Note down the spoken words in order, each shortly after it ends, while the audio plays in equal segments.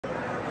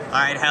All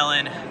right,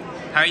 Helen,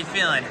 how are you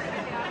feeling?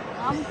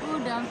 I'm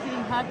good. I'm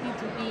feeling happy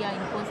to be here in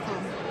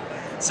Boston.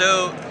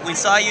 So we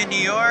saw you in New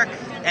York,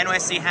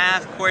 NYC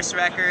half, course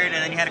record, and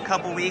then you had a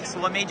couple weeks.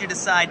 What made you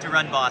decide to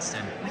run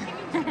Boston?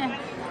 It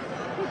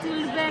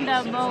will depend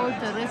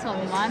about the race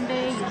on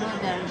Monday. You know,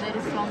 there are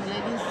very strong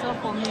ladies. So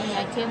for me,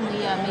 I came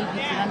here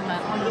maybe to run my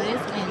own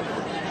race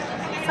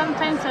and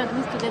sometimes at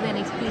least to get an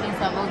experience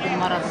about the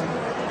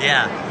marathon.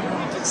 Yeah.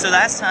 So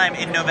last time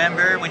in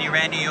November when you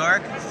ran New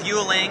York,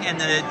 fueling and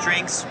the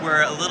drinks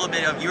were a little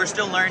bit of, you were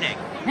still learning.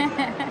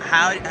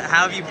 How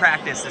have you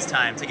practiced this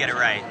time to get it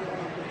right?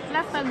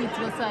 Last time it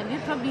was a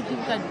little bit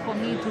difficult for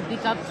me to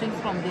pick up drinks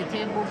from the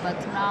table, but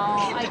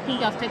now I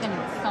think I've taken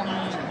some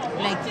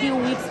few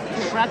weeks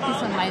to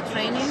practice on my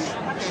training.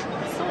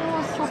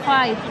 So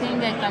far I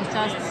think I can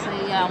just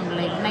say I'm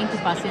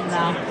 90%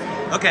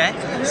 now. Okay,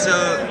 so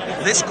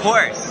this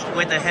course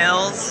with the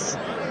hills,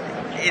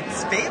 it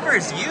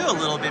favors you a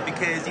little bit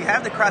because you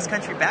have the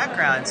cross-country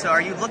background. So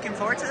are you looking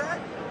forward to that?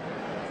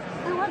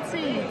 I would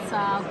say it's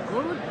a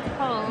good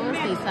course.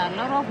 It's a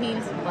lot of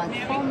hills, but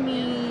for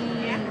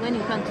me, when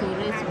you come to a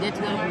race, you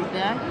get well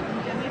prepared.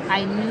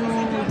 I knew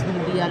it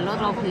will be a lot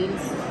of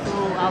hills,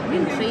 so I've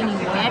been training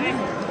well,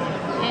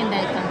 and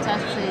I can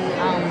just say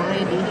I'm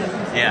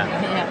ready.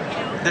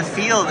 Yeah. The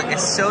field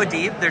is so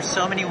deep. There's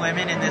so many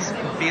women in this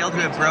field who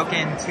have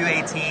broken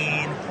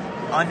 218,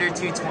 under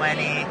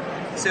 220.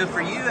 So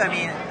for you, I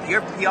mean,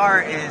 your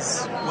PR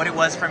is what it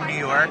was from New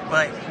York,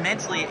 but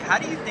mentally, how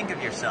do you think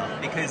of yourself?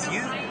 Because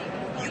you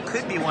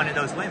could be one of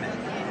those women.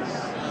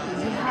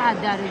 Yeah,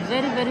 there are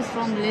very, very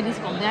strong ladies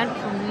compared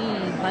to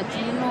me, but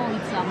you know,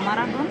 it's a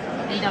marathon.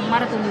 In a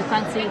marathon, you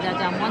can't say that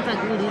I want to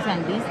do this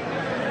and this.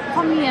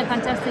 For me, I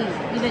can just say,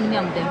 even me,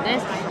 I'm the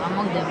best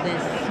among the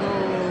best. So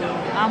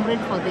I'm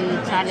ready for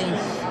the challenge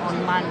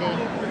on Monday.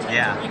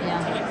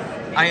 Yeah.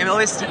 I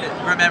always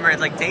remember,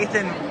 like,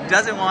 Dathan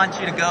doesn't want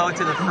you to go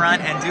to the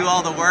front and do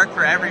all the work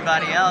for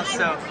everybody else.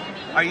 So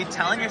are you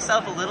telling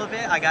yourself a little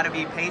bit, I got to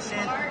be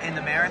patient in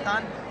the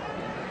marathon?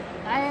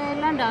 I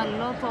learned a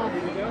lot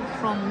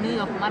from New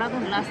York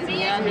Marathon last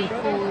year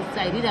because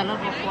I did a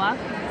lot of work.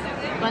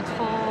 But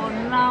for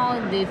now,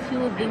 the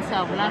few things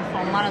I've learned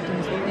from marathon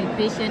is to be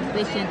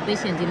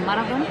patient in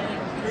marathon.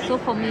 So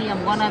for me,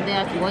 I'm gonna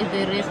there to watch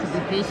the race, to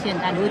be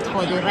patient and wait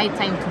for the right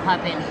time to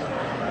happen.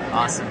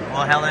 Awesome.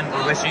 Well, Helen,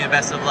 we're wishing you the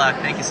best of luck.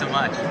 Thank you so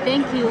much.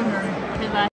 Thank you. Bye-bye.